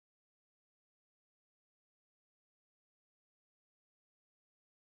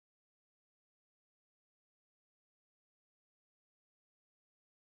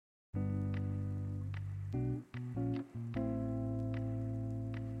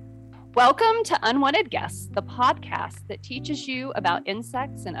Welcome to Unwanted Guests, the podcast that teaches you about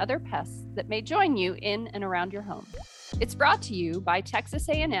insects and other pests that may join you in and around your home. It's brought to you by Texas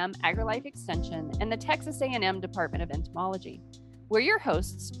A&M AgriLife Extension and the Texas A&M Department of Entomology. We're your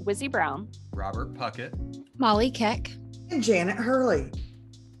hosts, Wizzy Brown, Robert Puckett, Molly Keck, and Janet Hurley.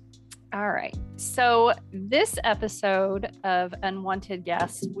 All right. So this episode of Unwanted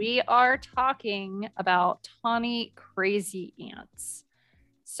Guests, we are talking about tawny crazy ants.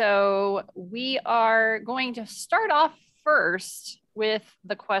 So we are going to start off first with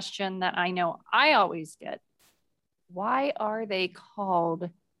the question that I know I always get. Why are they called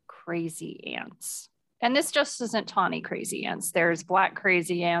crazy ants? And this just isn't tawny crazy ants. There's black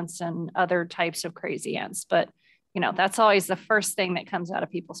crazy ants and other types of crazy ants, but that's always the first thing that comes out of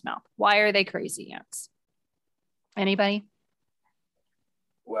people's mouth. Why are they crazy ants? Anybody?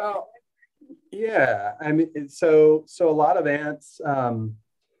 Well, yeah. I mean, so a lot of ants,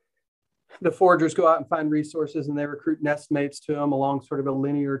 the foragers go out and find resources and they recruit nest mates to them along sort of a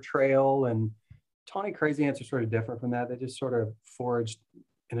linear trail. And tawny crazy ants are sort of different from that. They just sort of forage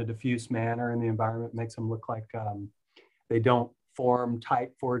in a diffuse manner in the environment, makes them look like they don't form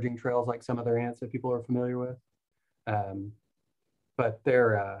tight foraging trails like some other ants that people are familiar with. But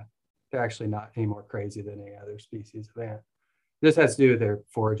they're actually not any more crazy than any other species of ant. This has to do with their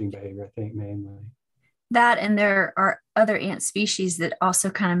foraging behavior, I think, mainly. That, and there are other ant species that also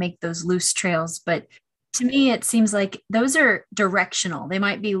kind of make those loose trails. But to me, it seems like those are directional. They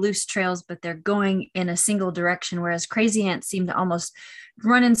might be loose trails, but they're going in a single direction, whereas crazy ants seem to almost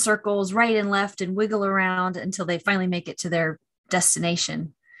run in circles right and left and wiggle around until they finally make it to their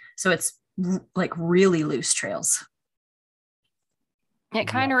destination. So it's like really loose trails. It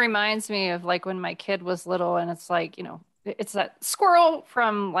kind of reminds me of like when my kid was little and it's like, it's that squirrel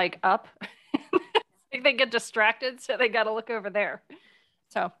from like Up. They get distracted, so they got to look over there.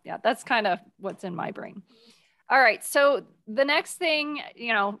 So yeah, that's kind of what's in my brain. All right. So the next thing,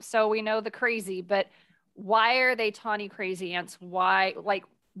 so we know the crazy, but why are they tawny crazy ants? Why, like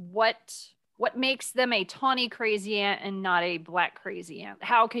what makes them a tawny crazy ant and not a black crazy ant?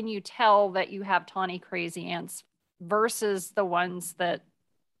 How can you tell that you have tawny crazy ants versus the ones that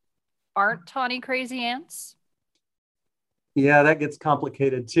aren't tawny crazy ants? Yeah, that gets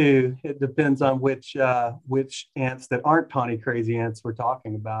complicated too. It depends on which ants that aren't tawny crazy ants we're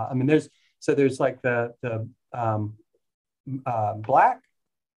talking about. I mean, there's like the black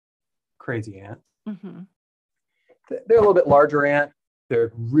crazy ant. Mm-hmm. They're a little bit larger ant.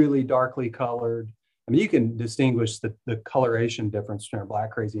 They're really darkly colored. I mean, you can distinguish the coloration difference between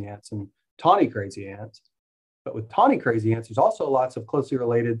black crazy ants and tawny crazy ants. But with tawny crazy ants, there's also lots of closely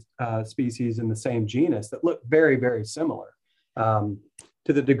related species in the same genus that look very, very similar.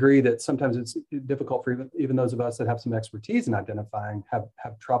 To the degree that sometimes it's difficult for even those of us that have some expertise in identifying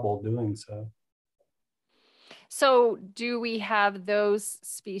have trouble doing so. So do we have those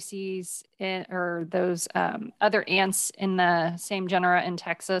species or those other ants in the same genera in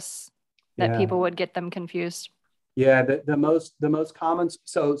Texas that people would get them confused? Yeah, the most common,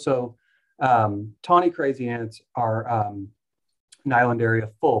 so tawny crazy ants are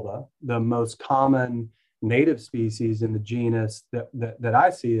Nylandaria fulva. The most common native species in the genus that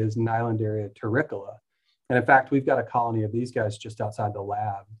I see is Nylandaria terricola. And in fact, we've got a colony of these guys just outside the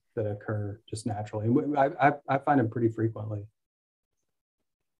lab that occur just naturally. And I find them pretty frequently.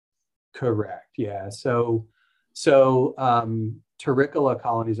 Correct, yeah. So terricola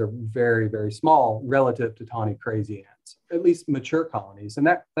colonies are very, very small relative to tawny crazy ants, at least mature colonies. And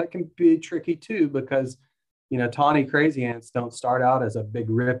that can be tricky too, because tawny crazy ants don't start out as a big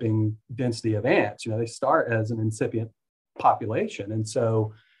ripping density of ants. They start as an incipient population. And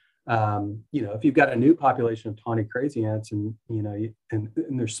so, if you've got a new population of tawny crazy ants and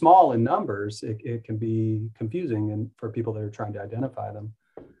they're small in numbers, it can be confusing and for people that are trying to identify them.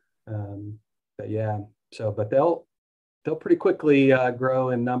 But they'll pretty quickly grow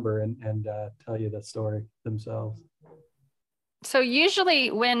in number and tell you the story themselves. So usually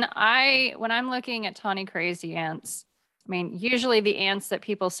when I'm looking at tawny crazy ants, I mean, usually the ants that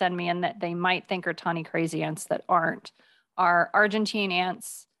people send me and that they might think are tawny crazy ants that aren't are Argentine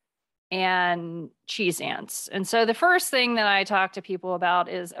ants and cheese ants. And so the first thing that I talk to people about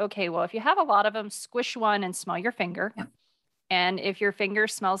is, okay, well, if you have a lot of them, squish one and smell your finger. Yeah. And if your finger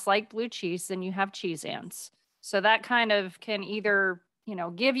smells like blue cheese, then you have cheese ants. So that kind of can either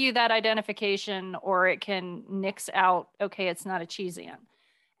give you that identification, or it can nix out, okay, it's not a cheese ant.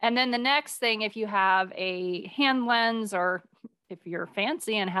 And then the next thing, if you have a hand lens, or if you're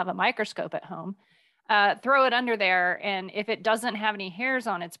fancy and have a microscope at home, throw it under there. And if it doesn't have any hairs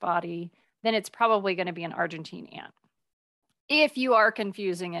on its body, then it's probably going to be an Argentine ant. if you are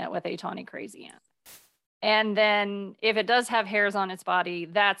confusing it with a tawny crazy ant. And then if it does have hairs on its body,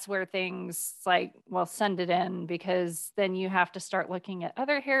 that's where things like, well, send it in, because then you have to start looking at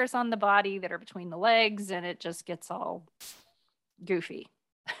other hairs on the body that are between the legs, and it just gets all goofy.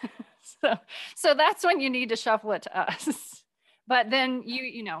 So that's when you need to shuffle it to us. But then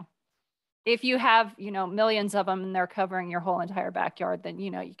you know, if you have, you know, millions of them and they're covering your whole entire backyard, then,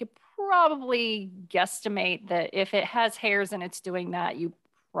 you know, you could probably guesstimate that if it has hairs and it's doing that, you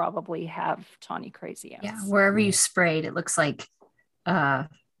probably have tawny crazy ants. Yeah, wherever you sprayed, it looks like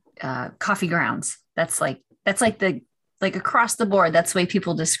coffee grounds. That's like the like across the board. That's the way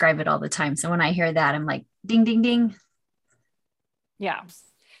people describe it all the time. So when I hear that, I'm like, ding, ding, ding. Yeah.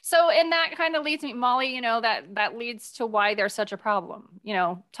 So, and that kind of leads me, Molly, you know, that leads to why they're such a problem. You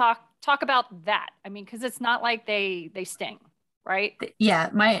know, talk about that. I mean, because it's not like they sting, right? Yeah,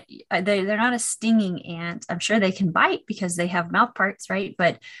 they're not a stinging ant. I'm sure they can bite because they have mouth parts, right?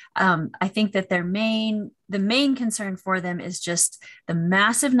 But I think that the main concern for them is just the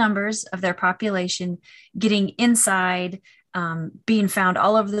massive numbers of their population getting inside, being found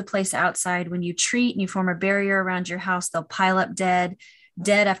all over the place outside. When you treat and you form a barrier around your house, they'll pile up dead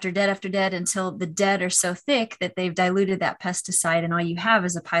after dead after dead until the dead are so thick that they've diluted that pesticide, and all you have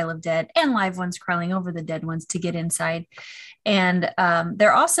is a pile of dead and live ones crawling over the dead ones to get inside. And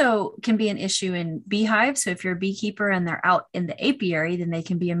there also can be an issue in beehives. So if you're a beekeeper and they're out in the apiary, then they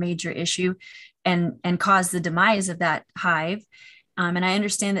can be a major issue and cause the demise of that hive. And I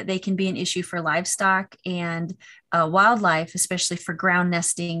understand that they can be an issue for livestock and wildlife, especially for ground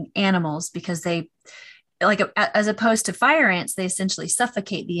nesting animals, because they, like, as opposed to fire ants, they essentially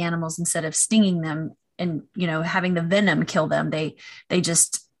suffocate the animals instead of stinging them and, you know, having the venom kill them. They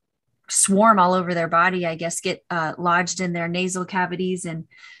just swarm all over their body, I guess, get lodged in their nasal cavities, and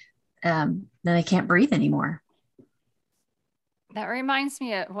then they can't breathe anymore. That reminds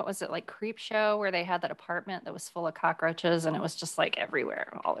me of, what was it, like Creep Show, where they had that apartment that was full of cockroaches and it was just like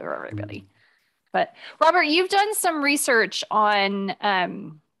everywhere, all over everybody. Mm-hmm. But Robert, you've done some research on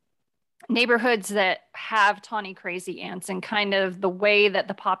neighborhoods that have tawny crazy ants and kind of the way that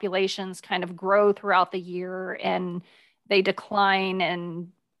the populations kind of grow throughout the year and they decline, and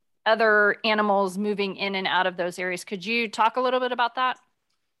other animals moving in and out of those areas. Could you talk a little bit about that?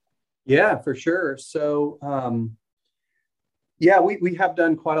 Yeah, for sure. So, we have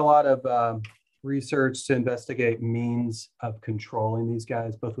done quite a lot of research to investigate means of controlling these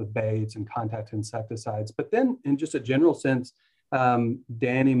guys, both with baits and contact insecticides. But then in just a general sense, Dr.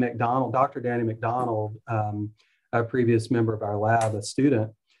 Danny McDonald, a previous member of our lab, a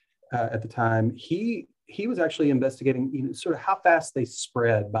student at the time, he was actually investigating, you know, sort of how fast they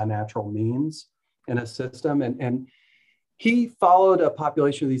spread by natural means in a system. And he followed a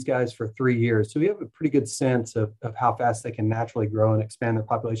population of these guys for 3 years. So we have a pretty good sense of how fast they can naturally grow and expand their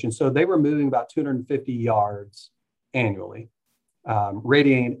population. So they were moving about 250 yards annually,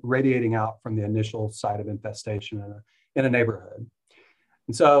 radiating out from the initial site of infestation in a neighborhood.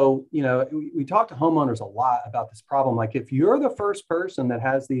 And so, you know, we talk to homeowners a lot about this problem. Like, if you're the first person that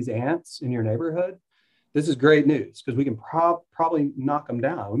has these ants in your neighborhood, this is great news, because we can probably knock them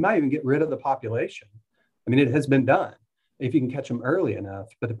down. We might even get rid of the population. I mean, it has been done if you can catch them early enough.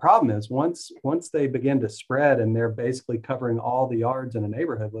 But the problem is once they begin to spread and they're basically covering all the yards in a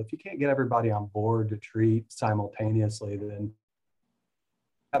neighborhood, well, if you can't get everybody on board to treat simultaneously, then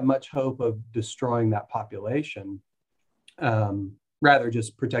have much hope of destroying that population. Rather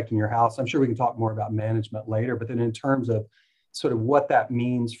just protecting your house. I'm sure we can talk more about management later, but then in terms of sort of what that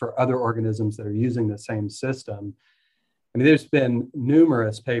means for other organisms that are using the same system, I mean, there's been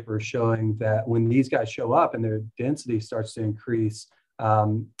numerous papers showing that when these guys show up and their density starts to increase,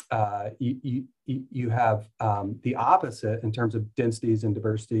 you have the opposite in terms of densities and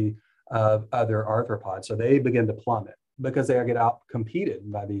diversity of other arthropods. So they begin to plummet because they get out competed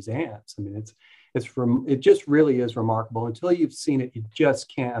by these ants. I mean, it just really is remarkable. Until you've seen it, you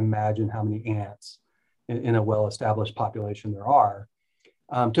just can't imagine how many ants in a well-established population there are,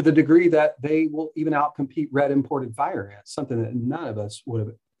 to the degree that they will even outcompete red imported fire ants, something that none of us would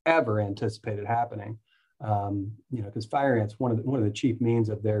have ever anticipated happening. Because fire ants, one of the chief means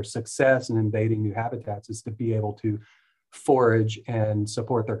of their success in invading new habitats is to be able to forage and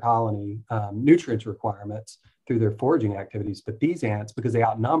support their colony nutrients requirements through their foraging activities. But these ants, because they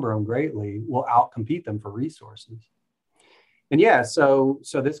outnumber them greatly, will outcompete them for resources. And yeah, so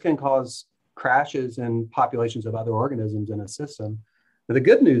this can cause crashes in populations of other organisms in a system. But the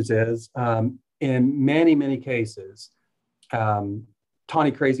good news is, in many, many cases,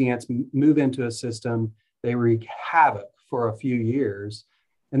 tawny crazy ants move into a system, they wreak havoc for a few years.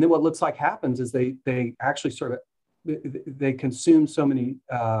 And then what looks like happens is they actually sort of they consume so many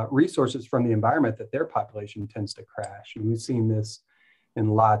resources from the environment that their population tends to crash. And we've seen this in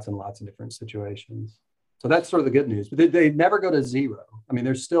lots and lots of different situations. So that's sort of the good news. But they never go to zero. I mean,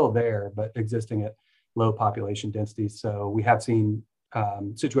 they're still there, but existing at low population density. So we have seen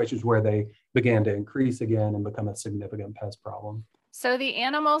situations where they began to increase again and become a significant pest problem. So the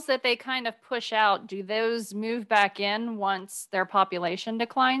animals that they kind of push out, do those move back in once their population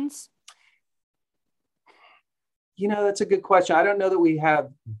declines? You know, that's a good question. I don't know that we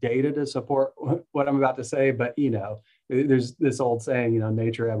have data to support what I'm about to say, but, you know, there's this old saying, you know,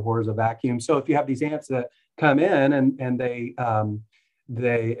 nature abhors a vacuum. So if you have these ants that come in and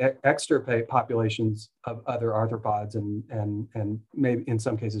they extirpate populations of other arthropods and maybe in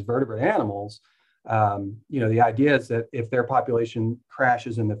some cases vertebrate animals, you know, the idea is that if their population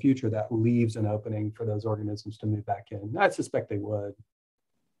crashes in the future, that leaves an opening for those organisms to move back in. I suspect they would.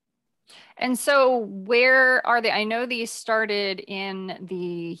 And so where are they? I know these started in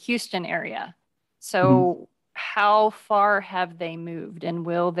the Houston area. So how far have they moved, and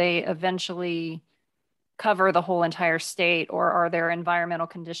will they eventually cover the whole entire state, or are there environmental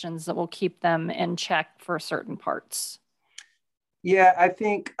conditions that will keep them in check for certain parts? Yeah, I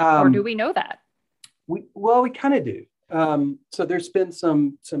think. Or do we know that? We kind of do. So there's been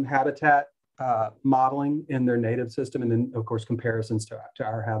some habitat modeling in their native system, and then of course comparisons to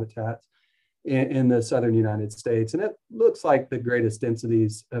our habitats in the southern United States. And it looks like the greatest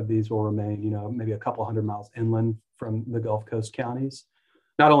densities of these will remain, you know, maybe a couple 100 miles inland from the Gulf Coast counties,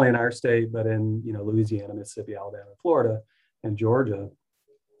 not only in our state, but in, you know, Louisiana, Mississippi, Alabama, Florida, and Georgia.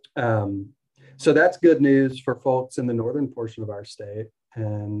 So that's good news for folks in the northern portion of our state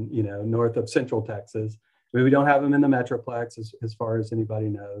and, you know, north of central Texas. We don't have them in the Metroplex as far as anybody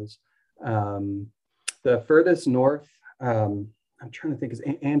knows. The furthest north, I'm trying to think, is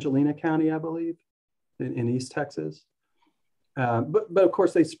Angelina County, I believe, in East Texas. But of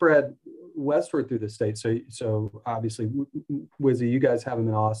course they spread westward through the state. So obviously, Wizzy, you guys have them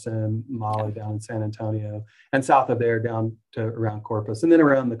in Austin, Molly down in San Antonio, and south of there down to around Corpus, and then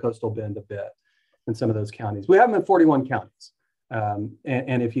around the coastal bend a bit in some of those counties. We have them in 41 counties.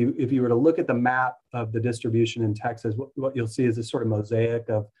 And if you were to look at the map of the distribution in Texas, what you'll see is this sort of mosaic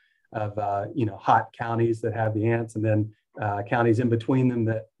of you know, hot counties that have the ants, and then counties in between them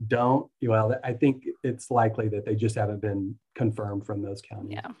that don't. Well, I think it's likely that they just haven't been confirmed from those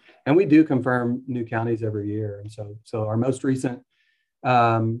counties. Yeah. And we do confirm new counties every year. And so our most recent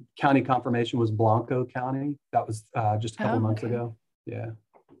county confirmation was Blanco County. That was just a couple months ago. Yeah.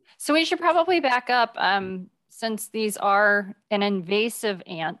 So we should probably back up. Since these are an invasive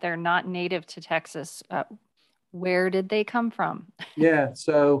ant, they're not native to Texas. Where did they come from? Yeah.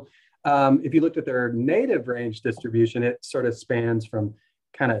 So if you looked at their native range distribution, it sort of spans from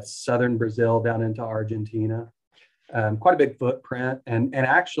kind of southern Brazil down into Argentina. Quite a big footprint. And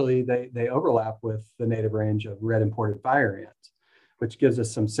actually, they overlap with the native range of red imported fire ants, which gives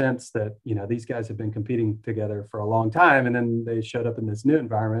us some sense that, you know, these guys have been competing together for a long time. And then they showed up in this new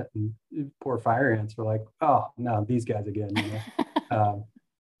environment, and poor fire ants were like, oh, no, these guys again. You know?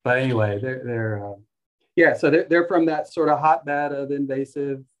 But anyway, so they're from that sort of hotbed of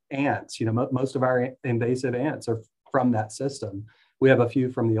invasive ants. You know, most of our invasive ants are from that system. We have a few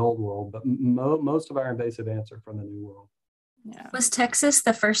from the old world, but most of our invasive ants are from the new world. Yeah. Was Texas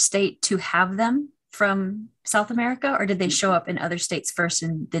the first state to have them from South America, or did they show up in other states first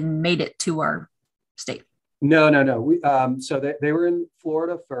and then made it to our state? No. So they were in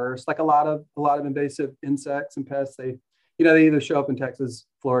Florida first. Like a lot of invasive insects and pests, they either show up in Texas,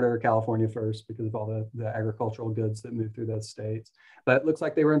 Florida, or California first because of all the agricultural goods that move through those states. But it looks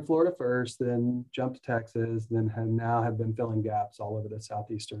like they were in Florida first, then jumped to Texas, and then have been filling gaps all over the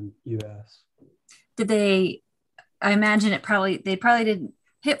southeastern U.S. I imagine they probably didn't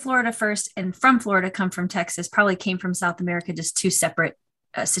hit Florida first, and from Florida come from Texas, probably came from South America, just two separate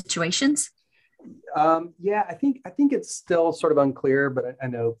situations. Yeah, I think it's still sort of unclear, but I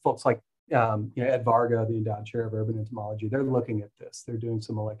know folks like Ed Varga, the endowed chair of urban entomology, they're looking at this. They're doing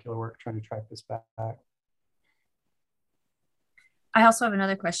some molecular work trying to track this back. I also have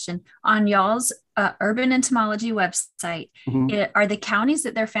another question. On y'all's urban entomology website, are the counties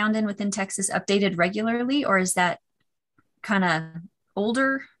that they're found in within Texas updated regularly, or is that kind of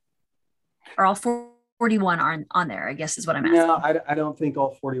older? Or all 41 are on there, I guess is what I'm asking. No, I don't think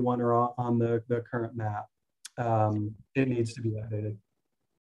all 41 are on the current map. It needs to be updated.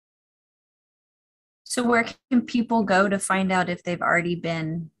 So where can people go to find out if they've already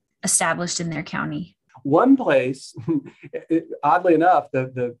been established in their county? One place, oddly enough,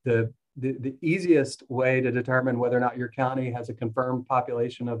 the easiest way to determine whether or not your county has a confirmed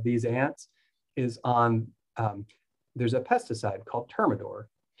population of these ants is on there's a pesticide called Termidor.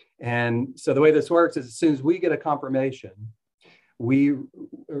 And so the way this works is as soon as we get a confirmation,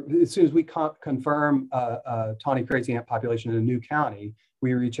 as soon as we confirm a tawny crazy ant population in a new county,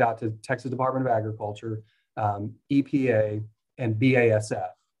 we reach out to Texas Department of Agriculture, EPA, and BASF,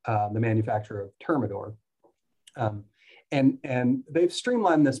 the manufacturer of Termidor. And they've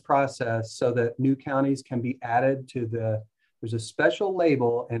streamlined this process so that new counties can be added to there's a special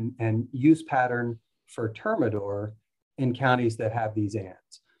label and use pattern for Termidor in counties that have these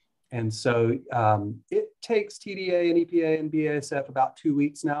ants. And so it takes TDA and EPA and BASF about 2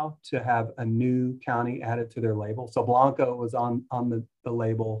 weeks now to have a new county added to their label. So Blanco was on the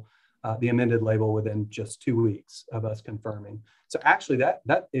label, the amended label, within just 2 weeks of us confirming. So actually that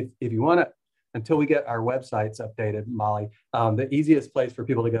if you want to, until we get our websites updated, Molly, the easiest place for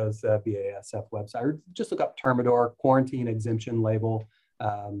people to go is the BASF website, or just look up Termidor quarantine exemption label,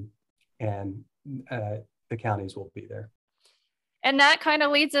 and the counties will be there. And that kind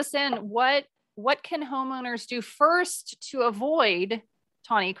of leads us in. What can homeowners do first to avoid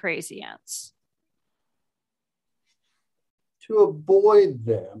tawny crazy ants? To avoid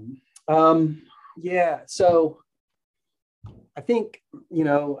them, yeah. So I think,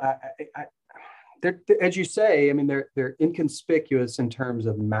 they're, as you say, I mean, they're inconspicuous in terms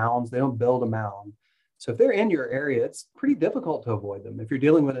of mounds. They don't build a mound. So if they're in your area, it's pretty difficult to avoid them if you're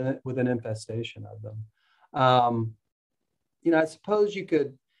dealing with an infestation of them. I suppose you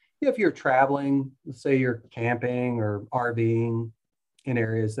could, if you're traveling, let's say you're camping or RVing in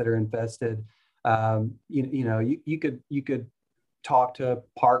areas that are infested, you could talk to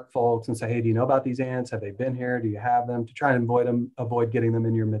park folks and say, hey, do you know about these ants? Have they been here? Do you have them? To try and avoid getting them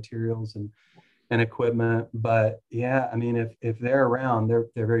in your materials and equipment. But yeah, I mean, if they're around, they're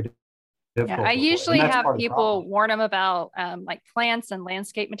very difficult. Yeah, I usually have people warn them about like plants and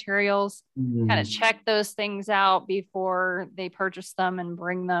landscape materials, kind of check those things out before they purchase them and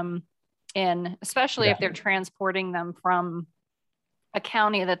bring them in, especially if they're transporting them from a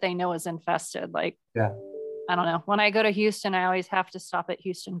county that they know is infested. Like, I don't know, when I go to Houston, I always have to stop at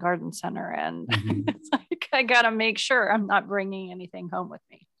Houston Garden Center, and it's like, I got to make sure I'm not bringing anything home with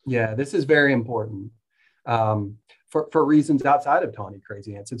me. Yeah, this is very important. For reasons outside of tawny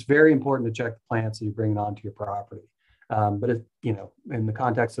crazy ants, it's very important to check the plants that you're bringing onto your property. But in the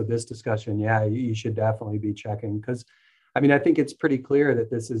context of this discussion, you should definitely be checking, because, I mean, I think it's pretty clear that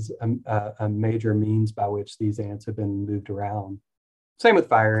this is a major means by which these ants have been moved around. Same with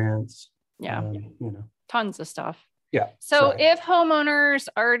fire ants. Yeah, tons of stuff. Yeah. So if homeowners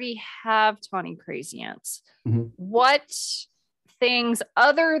already have tawny crazy ants, what things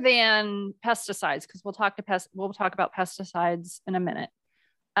other than pesticides, because we'll talk about pesticides in a minute,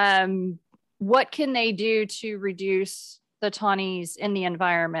 what can they do to reduce the tawnies in the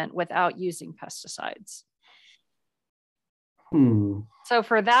environment without using pesticides? So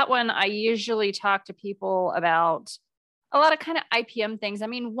for that one, I usually talk to people about a lot of kind of IPM things. I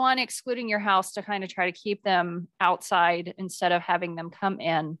mean, one, excluding your house to kind of try to keep them outside instead of having them come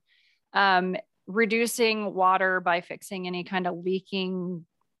in. Reducing water by fixing any kind of leaking,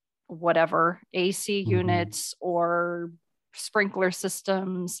 whatever, AC units or sprinkler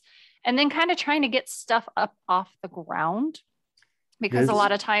systems, and then kind of trying to get stuff up off the ground, because a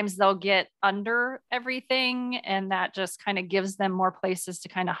lot of times they'll get under everything, and that just kind of gives them more places to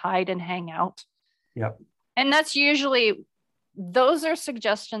kind of hide and hang out. Yep. And that's those are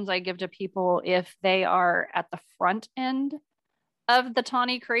suggestions I give to people if they are at the front end of the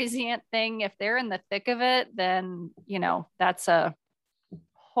tawny crazy ant thing. If they're in the thick of it, then that's a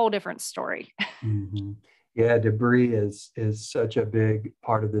whole different story. Yeah, debris is such a big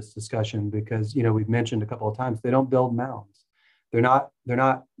part of this discussion, because we've mentioned a couple of times, they don't build mounds. They're not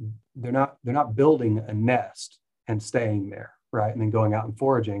building a nest and staying there, right, and then going out and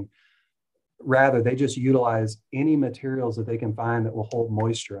foraging. Rather, they just utilize any materials that they can find that will hold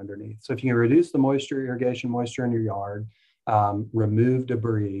moisture underneath. So if you can reduce the irrigation moisture in your yard, remove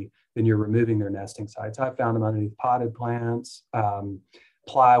debris, then you're removing their nesting sites. I've found them underneath potted plants,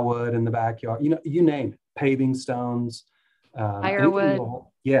 plywood in the backyard, you name it, paving stones, firewood.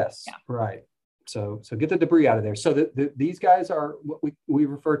 Yes, yeah. Right. So get the debris out of there. So these guys are what we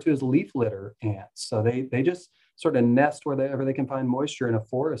refer to as leaf litter ants. So they just sort of nest wherever they can find moisture in a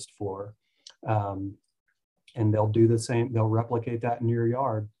forest floor. And they'll do the same. They'll replicate that in your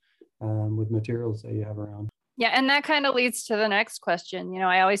yard with materials that you have around. Yeah. And that kind of leads to the next question.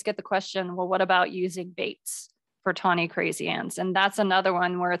 I always get the question, well, what about using baits for tawny crazy ants? And that's another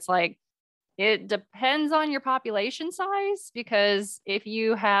one where it's like, it depends on your population size, because if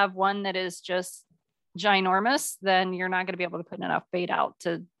you have one that is just ginormous, then you're not going to be able to put enough bait out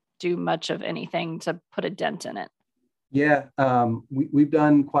to do much of anything to put a dent in it. Yeah, we've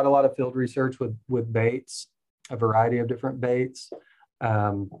done quite a lot of field research with baits, a variety of different baits.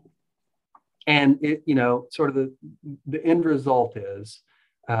 Um, and it, sort of the end result is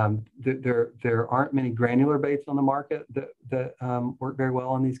there aren't many granular baits on the market that work very well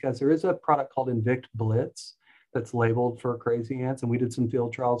on these guys. There is a product called Invict Blitz that's labeled for crazy ants, and we did some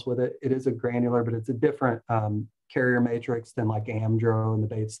field trials with it. It is a granular, but it's a different carrier matrix than like Amdro and the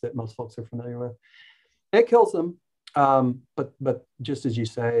baits that most folks are familiar with. It kills them, but just as you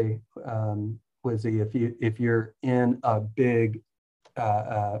say, Lizzie, if you're in a big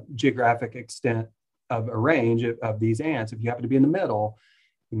geographic extent of a range of these ants, if you happen to be in the middle,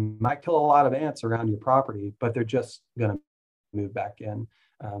 you might kill a lot of ants around your property, but they're just going to move back in.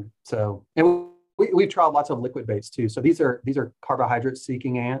 And we've tried lots of liquid baits too. So these are carbohydrate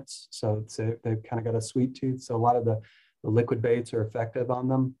seeking ants. So they've kind of got a sweet tooth. So a lot of the liquid baits are effective on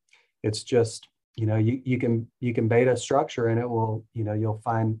them. It's just, you can bait a structure and it will, you'll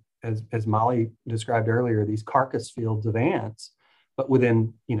find, as Molly described earlier, these carcass fields of ants, but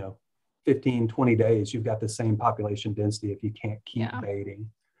within, 15, 20 days, you've got the same population density if you can't keep baiting.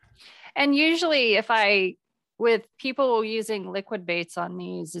 And usually with people using liquid baits on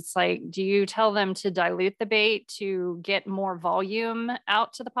these, it's like, do you tell them to dilute the bait to get more volume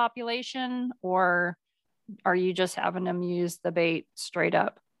out to the population, or are you just having them use the bait straight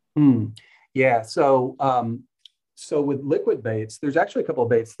up? Yeah. So with liquid baits, there's actually a couple of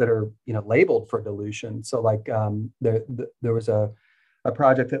baits that are, labeled for dilution. So like there was a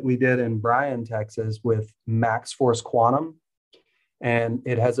project that we did in Bryan, Texas with Max Force Quantum, and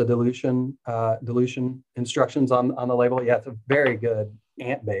it has a dilution instructions on the label. Yeah, it's a very good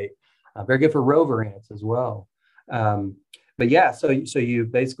ant bait, very good for rover ants as well. But yeah, so you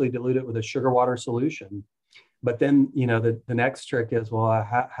basically dilute it with a sugar water solution. But then, the next trick is, well,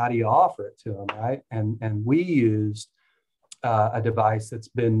 how do you offer it to them, right? And we used a device that's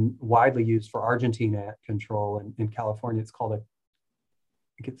been widely used for Argentine ant control in California. It's called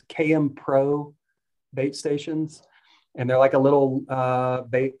it's KM Pro bait stations. And they're like a little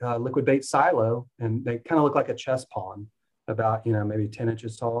liquid bait silo, and they kind of look like a chess pawn, about, maybe 10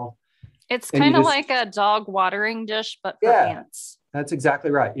 inches tall. It's kind of like a dog watering dish, but for ants. That's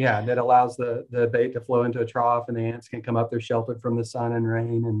exactly right. Yeah, and it allows the bait to flow into a trough, and the ants can come up. They're sheltered from the sun and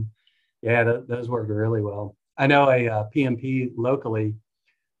rain, and those work really well. I know a PMP locally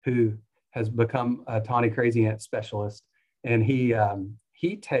who has become a tawny crazy ant specialist, and he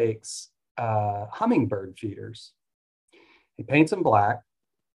takes hummingbird feeders. He paints them black,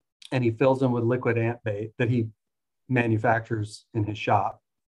 and he fills them with liquid ant bait that he manufactures in his shop,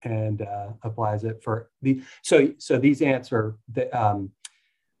 and applies it for so these ants are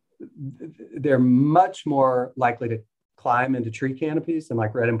they're much more likely to climb into tree canopies than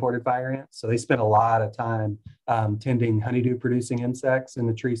like red imported fire ants. So they spend a lot of time tending honeydew producing insects in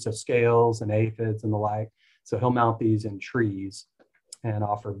the trees, so scales and aphids and the like. So he'll mount these in trees and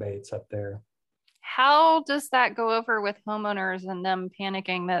offer baits up there. How does that go over with homeowners and them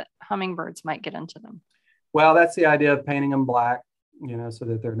panicking that hummingbirds might get into them? Well, that's the idea of painting them black, so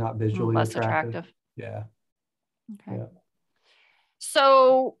that they're not visually less attractive. Yeah. Okay. Yeah.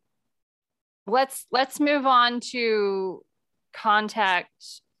 So let's move on to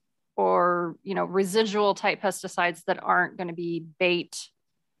contact or, residual type pesticides that aren't going to be bait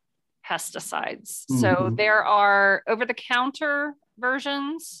pesticides. Mm-hmm. So there are over-the-counter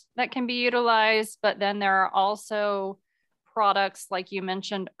versions that can be utilized, but then there are also products like you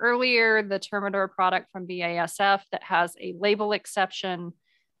mentioned earlier, the Termidor product from BASF that has a label exception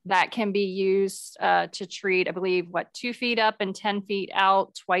that can be used to treat, I believe, 2 feet up and 10 feet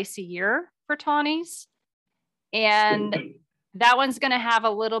out twice a year for tawnies. And that one's going to have a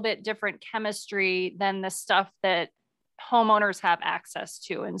little bit different chemistry than the stuff that homeowners have access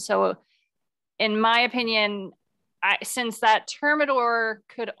to. And so in my opinion, since that Termidor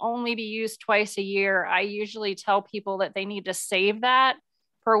could only be used twice a year, I usually tell people that they need to save that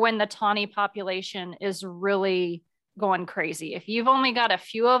for when the tawny population is really going crazy. If you've only got a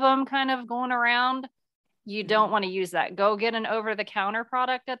few of them kind of going around, you don't want to use that. Go get an over-the-counter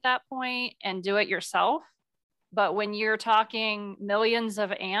product at that point and do it yourself. But when you're talking millions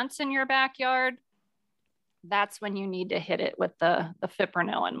of ants in your backyard, that's when you need to hit it with the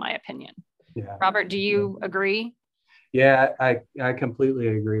fipronil, in my opinion. Yeah. Robert, do you agree? Yeah, I completely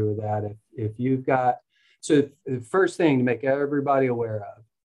agree with that. If you've got, so the first thing to make everybody aware of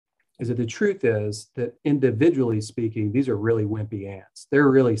is that the truth is that individually speaking, these are really wimpy ants.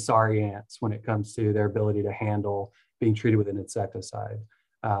 They're really sorry ants when it comes to their ability to handle being treated with an insecticide.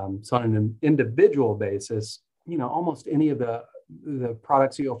 So on an individual basis, almost any of the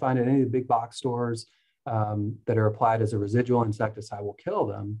products you'll find at any of the big box stores that are applied as a residual insecticide will kill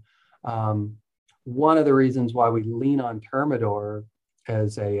them. One of the reasons why we lean on Termidor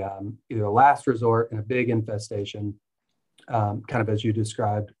as either a last resort in a big infestation, kind of as you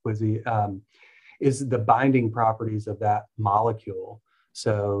described, is the binding properties of that molecule.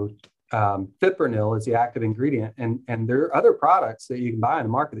 So fipronil is the active ingredient, and there are other products that you can buy in the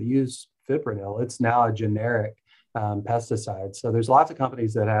market that use fipronil. It's now a generic pesticide. So there's lots of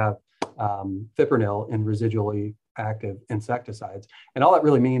companies that have fipronil in residually active insecticides. And all that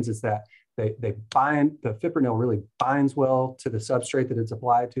really means is that the fipronil really binds well to the substrate that it's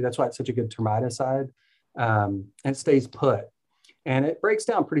applied to. That's why it's such a good termiticide. And it stays put. And it breaks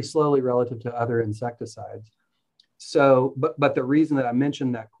down pretty slowly relative to other insecticides. So, but the reason that I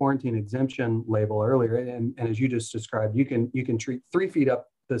mentioned that quarantine exemption label earlier, and as you just described, you can treat 3 feet up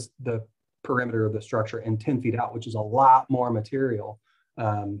the perimeter of the structure and 10 feet out, which is a lot more material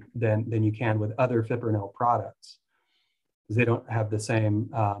than you can with other fipronil products, because they don't have the same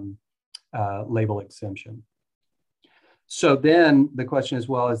label exemption. So then the question is,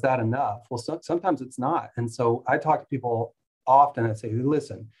 well, is that enough? Well, sometimes it's not. And so I talk to people often. I say,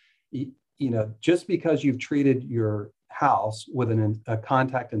 listen, just because you've treated your house with a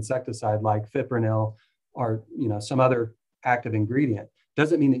contact insecticide like fipronil or some other active ingredient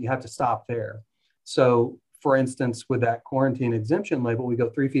doesn't mean that you have to stop there. So for instance, with that quarantine exemption label, we go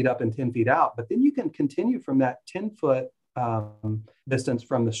 3 feet up and 10 feet out, but then you can continue from that 10-foot distance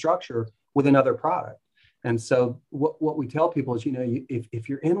from the structure with another product. And so what we tell people is, if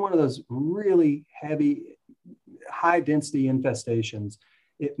you're in one of those really heavy, high density infestations,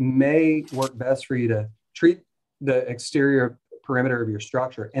 it may work best for you to treat the exterior perimeter of your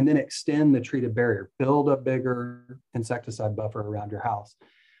structure and then extend the treated barrier, build a bigger insecticide buffer around your house.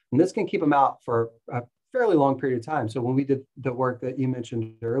 And this can keep them out for a fairly long period of time. So when we did the work that you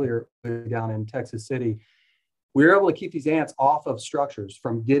mentioned earlier down in Texas City, we were able to keep these ants off of structures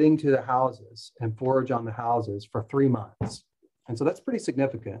from getting to the houses and forage on the houses for 3 months. And so that's pretty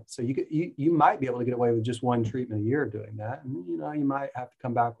significant. So you might be able to get away with just 1 treatment a year doing that. And, you might have to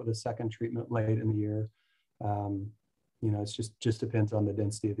come back with a second treatment late in the year. It's just depends on the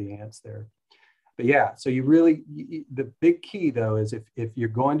density of the ants there. But yeah, so the big key though, is if you're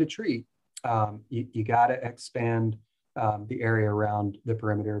going to treat, you got to expand the area around the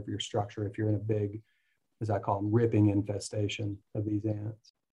perimeter of your structure if you're in a big, as I call them, ripping infestation of these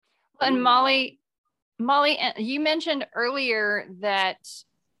ants. And Molly, you mentioned earlier that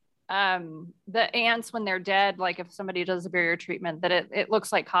the ants, when they're dead, like if somebody does a barrier treatment, that it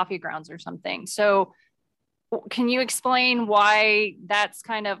looks like coffee grounds or something. So can you explain why that's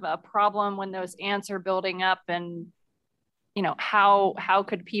kind of a problem when those ants are building up, and how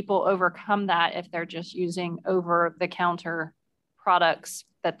could people overcome that if they're just using over-the-counter products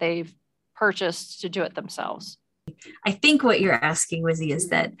that they've purchased to do it themselves? I think what you're asking, Wizzy, is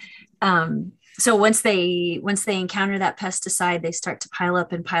that so once they encounter that pesticide, they start to pile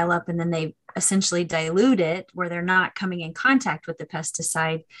up, and then they essentially dilute it where they're not coming in contact with the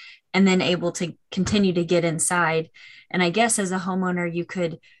pesticide, and then able to continue to get inside. And I guess as a homeowner, you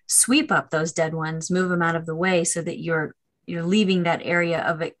could sweep up those dead ones, move them out of the way, so that you're leaving that area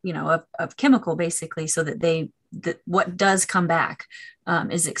of it, of chemical, basically, so that what does come back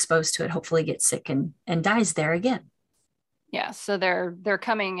is exposed to it, hopefully gets sick and dies there again. Yeah, so they're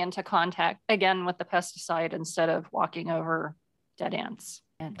coming into contact again with the pesticide instead of walking over dead ants.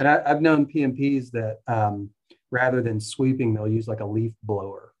 And I've known PMPs that rather than sweeping, they'll use like a leaf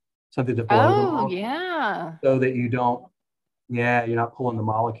blower, something to blow them off. Oh, yeah. So that you're not pulling the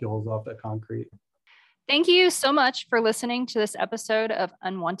molecules off the concrete. Thank you so much for listening to this episode of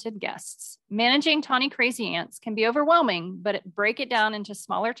Unwanted Guests. Managing tawny crazy ants can be overwhelming, but break it down into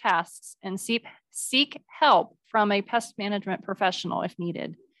smaller tasks and seek help from a pest management professional if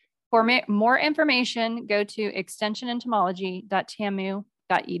needed. For more information, go to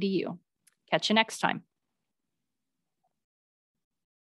extensionentomology.tamu.edu. Catch you next time.